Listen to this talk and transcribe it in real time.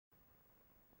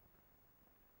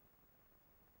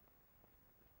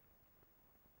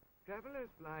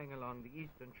Travelers flying along the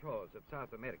eastern shores of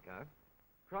South America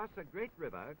cross a great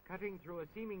river cutting through a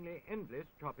seemingly endless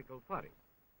tropical forest,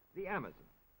 the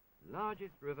Amazon,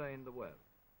 largest river in the world.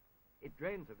 It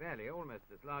drains a valley almost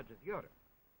as large as Europe,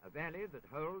 a valley that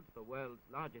holds the world's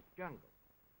largest jungle,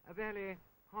 a valley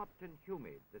hot and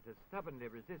humid that has stubbornly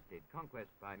resisted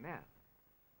conquest by man.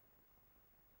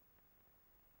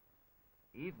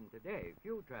 Even today,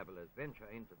 few travelers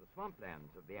venture into the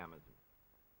swamplands of the Amazon.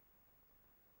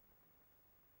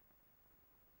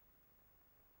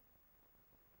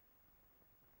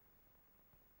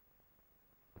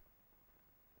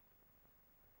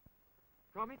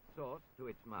 From its source to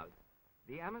its mouth,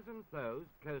 the Amazon flows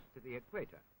close to the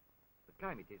equator. The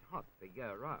climate is hot the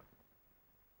year round.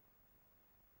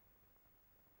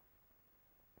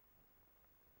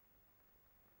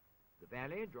 The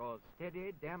valley draws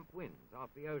steady, damp winds off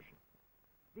the ocean.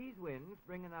 These winds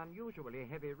bring an unusually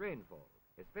heavy rainfall,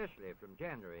 especially from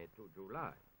January to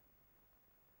July.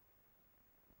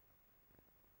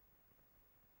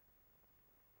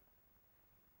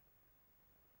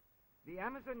 The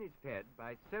Amazon is fed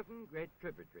by 7 great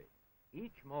tributaries,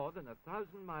 each more than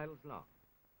 1,000 miles long.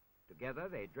 Together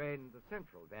they drain the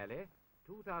Central Valley,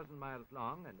 2,000 miles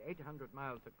long and 800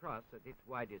 miles across at its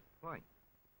widest point.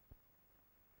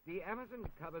 The Amazon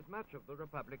covers much of the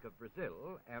Republic of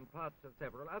Brazil and parts of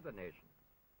several other nations.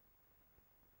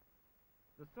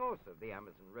 The source of the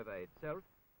Amazon River itself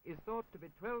is thought to be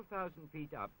 12,000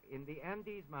 feet up in the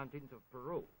Andes Mountains of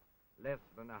Peru, less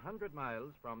than 100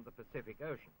 miles from the Pacific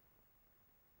Ocean.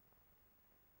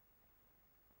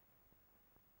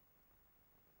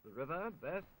 The river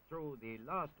bursts through the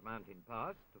last mountain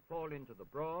pass to fall into the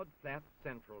broad, flat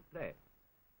central plain.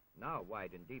 Now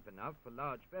wide and deep enough for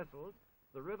large vessels,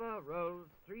 the river rolls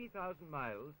 3,000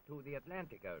 miles to the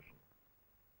Atlantic Ocean.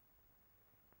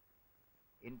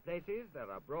 In places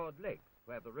there are broad lakes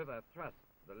where the river thrusts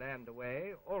the land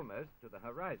away almost to the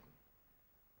horizon.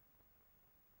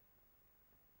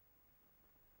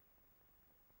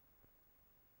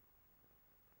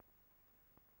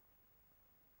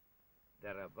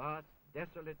 There are vast,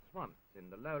 desolate swamps in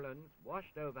the lowlands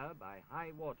washed over by high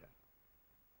water.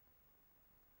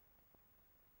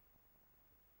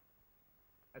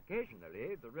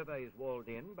 Occasionally, the river is walled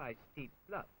in by steep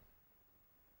bluffs.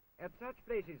 At such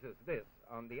places as this,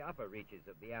 on the upper reaches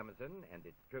of the Amazon and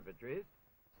its tributaries,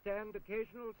 stand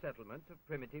occasional settlements of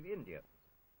primitive Indians.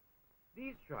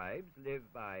 These tribes live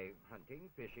by hunting,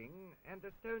 fishing, and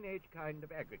a Stone Age kind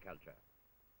of agriculture.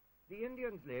 The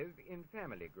Indians live in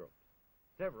family groups.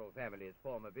 Several families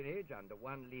form a village under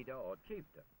one leader or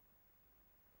chieftain.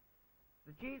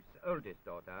 The chief's oldest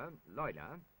daughter,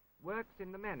 Loila, works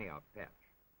in the manioc patch.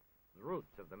 The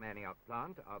roots of the manioc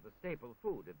plant are the staple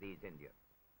food of these Indians.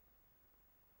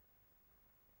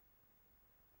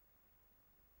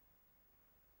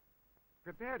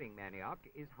 Preparing manioc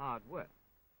is hard work.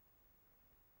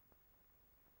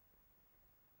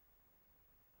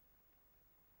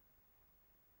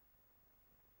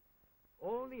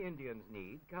 All the Indians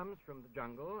need comes from the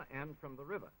jungle and from the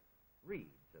river,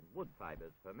 reeds and wood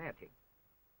fibers for matting.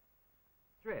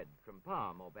 Thread from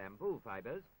palm or bamboo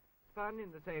fibers spun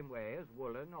in the same way as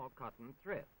woolen or cotton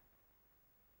thread.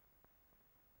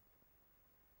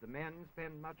 The men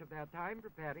spend much of their time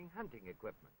preparing hunting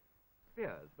equipment,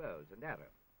 spears, bows, and arrows.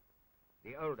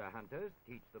 The older hunters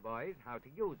teach the boys how to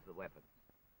use the weapons.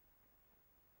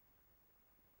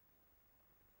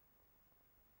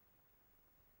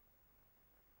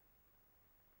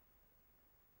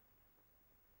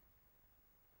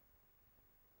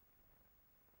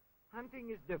 Hunting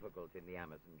is difficult in the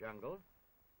Amazon jungle.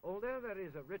 Although there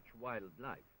is a rich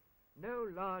wildlife, no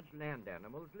large land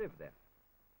animals live there.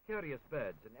 Curious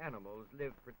birds and animals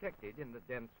live protected in the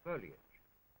dense foliage.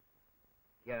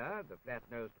 Here, the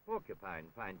flat-nosed porcupine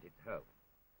finds its home.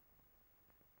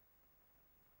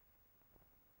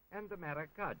 And the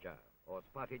maracaja, or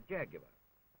spotted jaguar.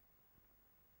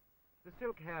 The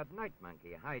silk-haired night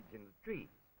monkey hides in the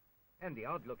trees, and the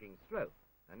odd-looking sloth,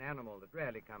 an animal that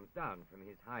rarely comes down from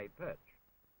his high perch.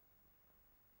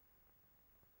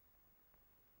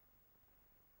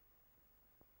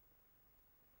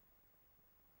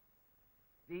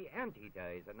 The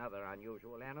anteater is another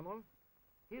unusual animal.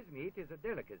 His meat is a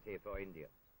delicacy for Indians.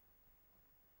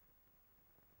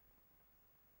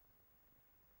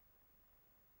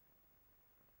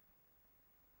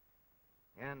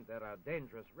 And there are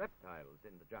dangerous reptiles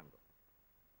in the jungle.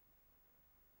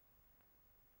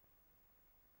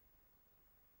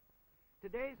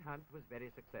 Today's hunt was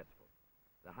very successful.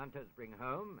 The hunters bring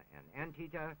home an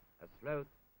anteater, a sloth,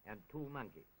 and 2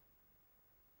 monkeys.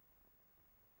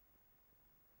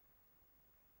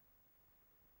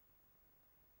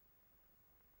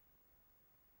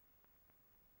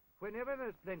 Whenever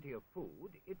there's plenty of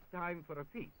food, it's time for a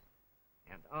feast.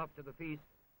 And after the feast,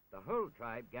 the whole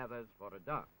tribe gathers for a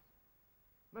dance.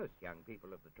 Most young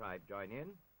people of the tribe join in.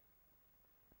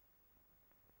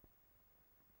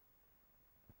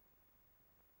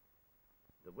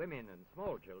 The women and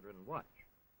small children watch.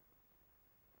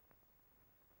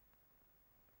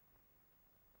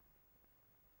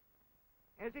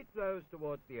 As it flows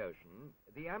towards the ocean,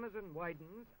 the Amazon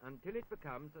widens until it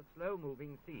becomes a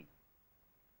slow-moving sea.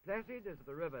 Placid as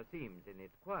the river seems in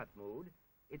its quiet mood,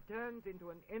 it turns into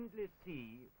an endless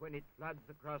sea when it floods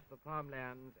across the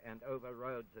farmlands and over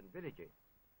roads and villages.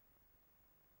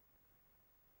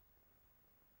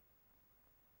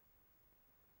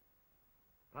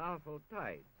 Powerful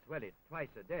tides swell it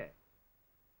twice a day.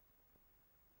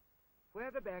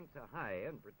 Where the banks are high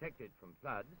and protected from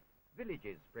floods,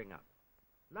 villages spring up,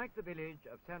 like the village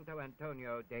of Santo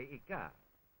Antonio de Ica.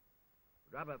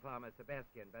 Rubber farmer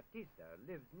Sebastian Batista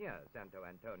lives near Santo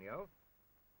Antonio.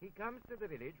 He comes to the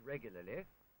village regularly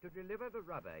to deliver the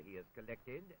rubber he has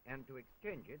collected and to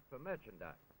exchange it for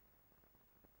merchandise.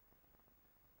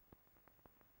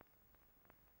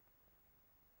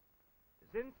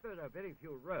 Since there are very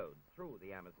few roads through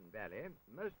the Amazon Valley,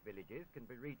 most villages can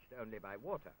be reached only by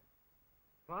water.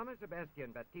 Farmer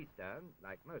Sebastian Batista,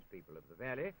 like most people of the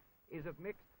valley, is of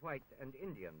mixed white and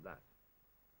Indian blood.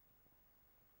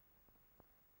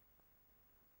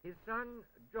 His son,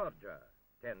 Giorgio,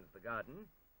 tends the garden,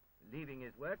 leaving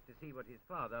his work to see what his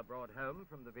father brought home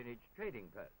from the village trading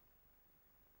post.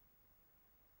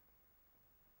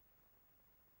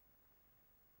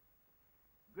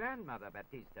 Grandmother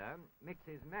Batista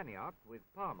mixes manioc with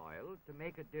palm oil to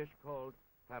make a dish called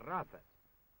farrafas.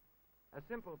 A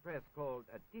simple press called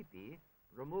a tipi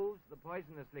removes the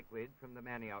poisonous liquid from the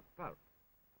manioc pulp.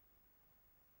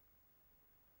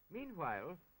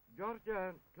 Meanwhile,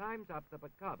 Giorgio climbs up the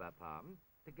bacaba palm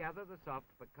to gather the soft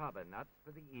bacaba nuts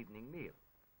for the evening meal.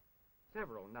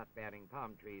 Several nut-bearing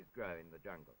palm trees grow in the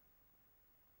jungle.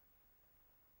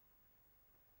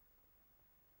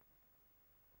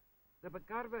 The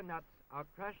bacaba nuts are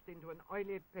crushed into an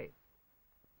oily paste.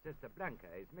 Sister Blanca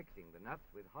is mixing the nuts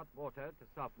with hot water to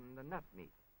soften the nut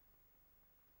meat.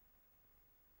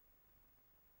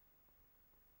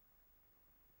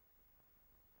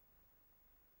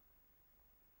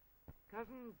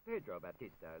 Cousin Pedro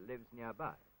Batista lives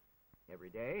nearby. Every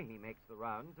day he makes the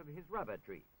rounds of his rubber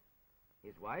trees.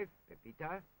 His wife,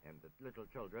 Pepita, and the little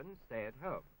children stay at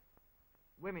home.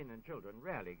 Women and children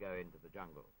rarely go into the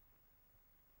jungle.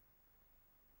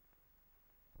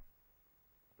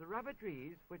 The rubber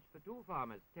trees which the two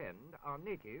farmers tend are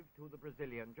native to the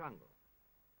Brazilian jungle.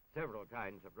 Several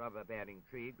kinds of rubber-bearing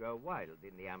tree grow wild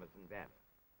in the Amazon Valley.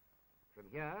 From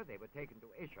here they were taken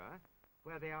to Asia,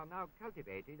 where they are now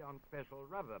cultivated on special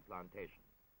rubber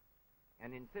plantations.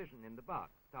 An incision in the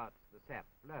bark starts the sap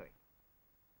flowing.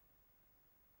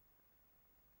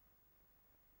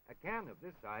 A can of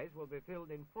this size will be filled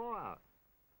in 4 hours.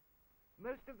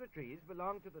 Most of the trees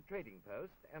belong to the trading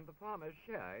post, and the farmers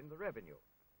share in the revenue.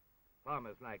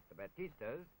 Farmers like the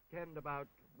Batistas tend about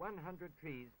 100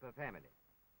 trees per family.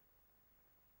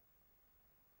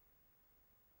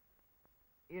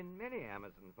 In many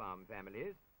Amazon farm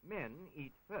families, men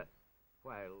eat first,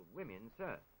 while women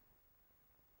serve.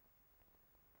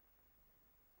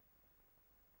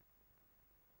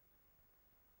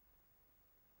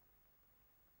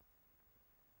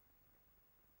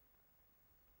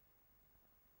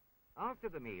 After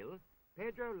the meal,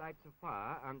 Pedro lights a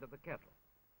fire under the kettle.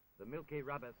 The milky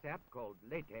rubber sap, called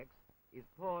latex, is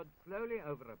poured slowly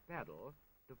over a paddle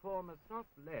to form a soft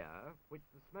layer which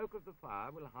the smoke of the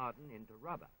fire will harden into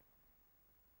rubber.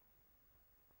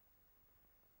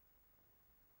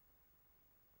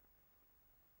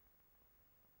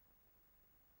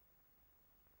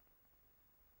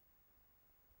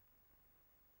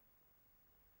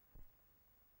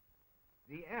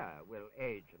 The air will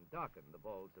age and darken the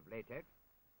balls of latex.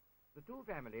 The two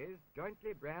families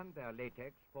jointly brand their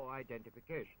latex for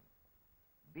identification.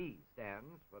 B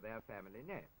stands for their family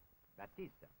name,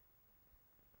 Batista.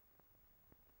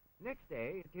 Next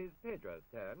day, it is Pedro's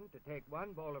turn to take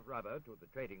one ball of rubber to the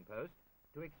trading post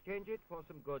to exchange it for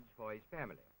some goods for his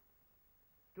family.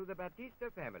 To the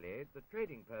Batista family, the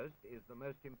trading post is the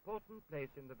most important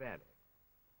place in the valley.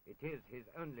 It is his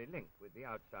only link with the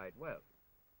outside world.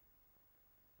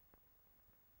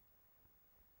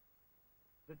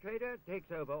 The trader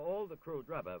takes over all the crude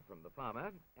rubber from the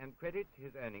farmer and credits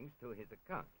his earnings to his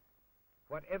account.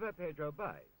 Whatever Pedro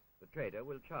buys, the trader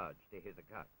will charge to his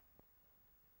account.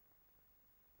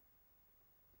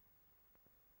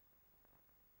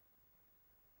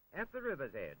 At the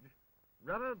river's edge,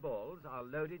 rubber balls are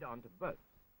loaded onto boats.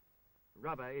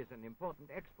 Rubber is an important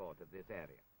export of this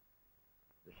area.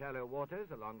 The shallow waters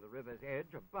along the river's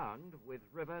edge abound with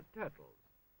river turtles,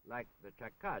 like the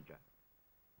chakaja.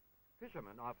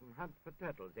 Fishermen often hunt for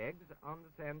turtles' eggs on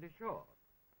the sandy shore.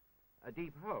 A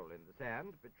deep hole in the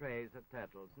sand betrays a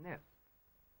turtle's nest.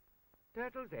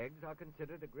 Turtles' eggs are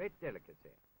considered a great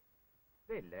delicacy.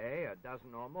 They lay a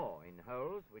dozen or more in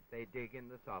holes which they dig in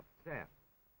the soft sand.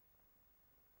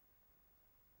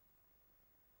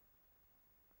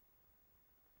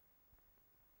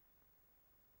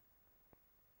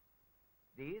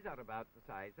 These are about the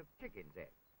size of chickens'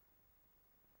 eggs.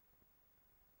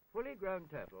 Fully grown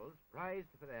turtles,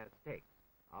 prized for their steaks,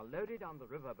 are loaded on the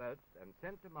river boats and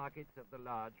sent to markets of the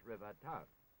large river towns.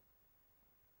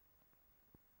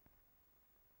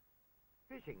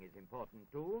 Fishing is important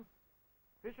too.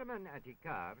 Fishermen at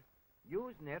Ikar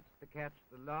use nets to catch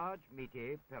the large,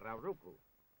 meaty peraruku.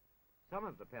 Some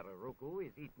of the peraruku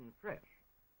is eaten fresh,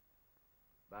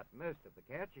 but most of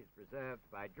the catch is preserved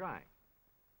by drying.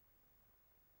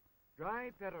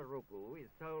 Dry peraruku is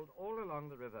sold all along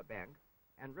the river bank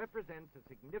and represents a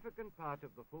significant part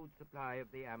of the food supply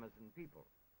of the Amazon people.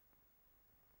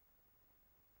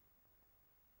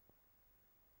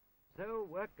 So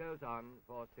work goes on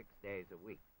for 6 days a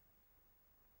week.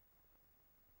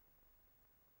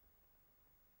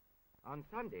 On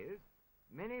Sundays,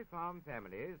 many farm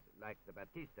families, like the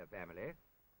Batista family,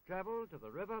 travel to the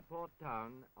river port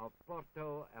town of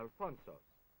Porto Alfonsos.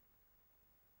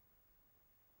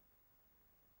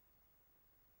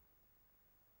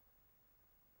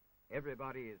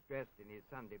 Everybody is dressed in his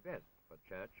Sunday best for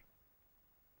church.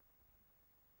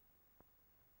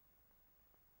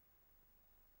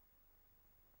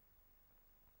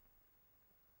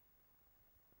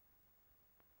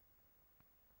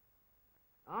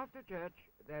 After church,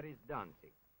 there is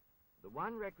dancing, the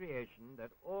one recreation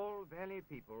that all valley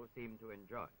people seem to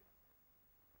enjoy.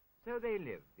 So they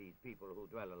live, these people who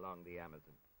dwell along the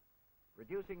Amazon.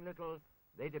 Producing little,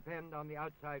 they depend on the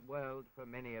outside world for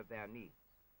many of their needs.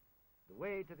 The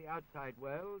way to the outside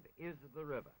world is the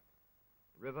river.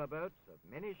 Riverboats of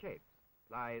many shapes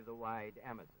ply the wide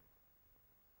Amazon.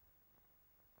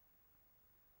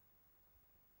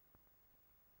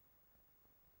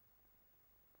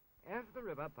 As the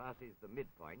river passes the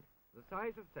midpoint, the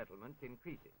size of settlements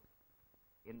increases.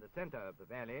 In the center of the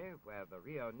valley, where the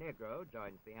Rio Negro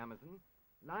joins the Amazon,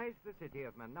 lies the city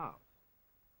of Manaus.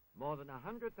 More than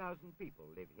 100,000 people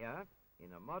live here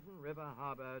in a modern river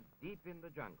harbor deep in the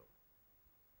jungle.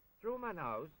 Through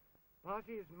Manaus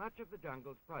passes much of the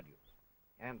jungle's produce,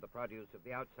 and the produce of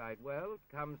the outside world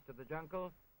comes to the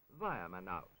jungle via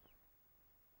Manaus.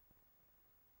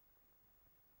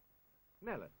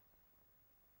 Melon,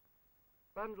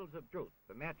 bundles of jute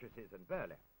for mattresses and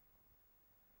burlap,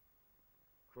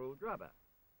 crude rubber,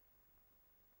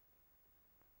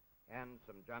 and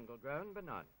some jungle-grown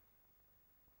bananas.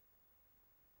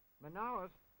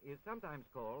 Manaus is sometimes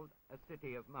called a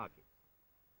city of markets.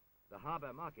 The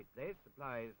harbor marketplace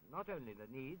supplies not only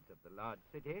the needs of the large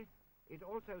city, it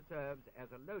also serves as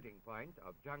a loading point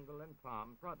of jungle and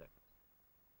farm products.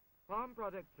 Farm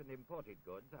products and imported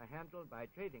goods are handled by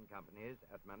trading companies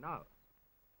at Manaus.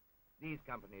 These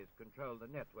companies control the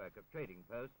network of trading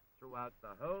posts throughout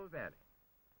the whole valley.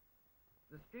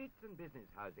 The streets and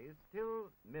business houses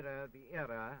still mirror the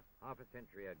era half a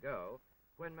century ago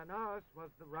when Manaus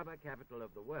was the rubber capital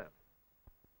of the world.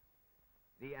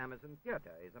 The Amazon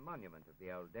Theater is a monument of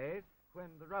the old days when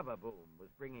the rubber boom was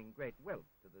bringing great wealth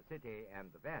to the city and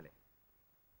the valley.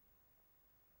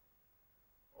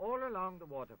 All along the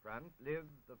waterfront live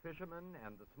the fishermen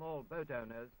and the small boat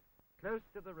owners close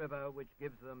to the river which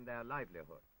gives them their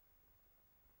livelihood.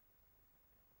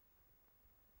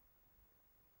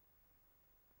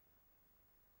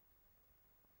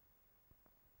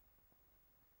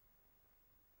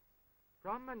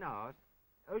 From Manaus,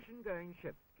 ocean-going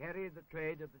ships carry the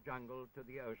trade of the jungle to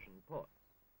the ocean ports.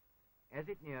 As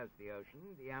it nears the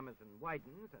ocean, the Amazon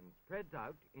widens and spreads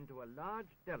out into a large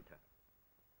delta.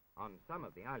 On some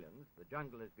of the islands, the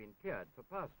jungle has been cleared for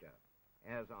pasture,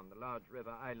 as on the large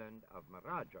river island of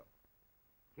Marajo.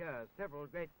 Here, several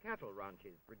great cattle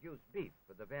ranches produce beef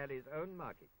for the valley's own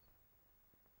markets.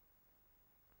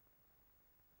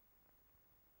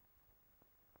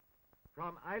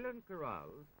 From island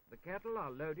corrals, the cattle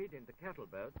are loaded into cattle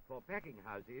boats for packing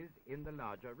houses in the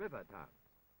larger river towns.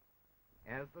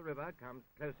 As the river comes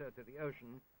closer to the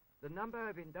ocean, the number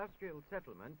of industrial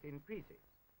settlements increases.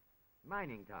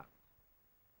 Mining towns,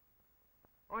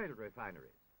 oil refineries,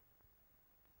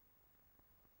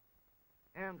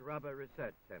 and rubber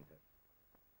research centers.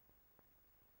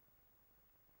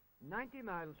 90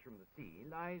 miles from the sea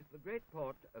lies the great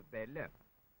port of Belém,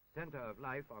 center of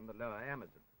life on the lower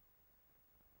Amazon.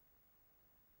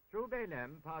 Through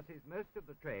Belém passes most of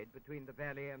the trade between the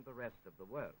valley and the rest of the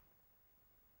world.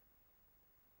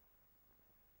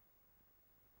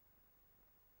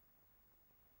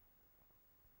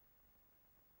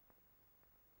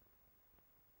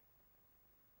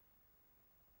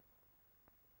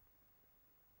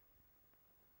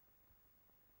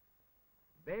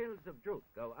 Bales of jute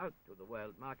go out to the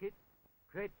world market.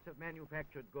 Crates of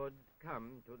manufactured goods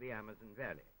come to the Amazon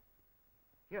Valley.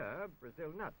 Here,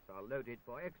 Brazil nuts are loaded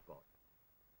for export.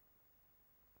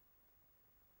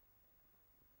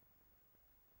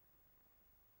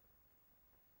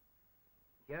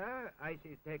 Here, ice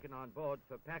is taken on board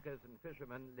for packers and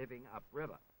fishermen living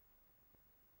upriver.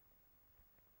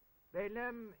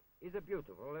 Belém is a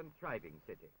beautiful and thriving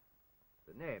city.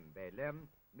 The name Belém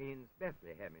means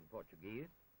Bethlehem in Portuguese.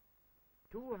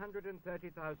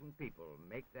 230,000 people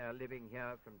make their living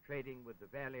here from trading with the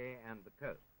valley and the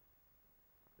coast.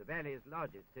 The valley's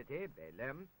largest city,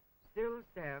 Belém, still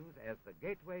stands as the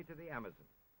gateway to the Amazon,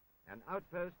 an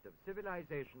outpost of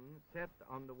civilization set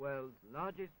on the world's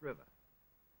largest river.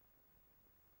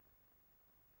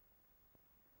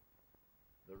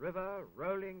 The river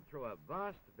rolling through a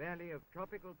vast valley of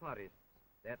tropical forests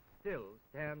that still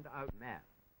stand out mass.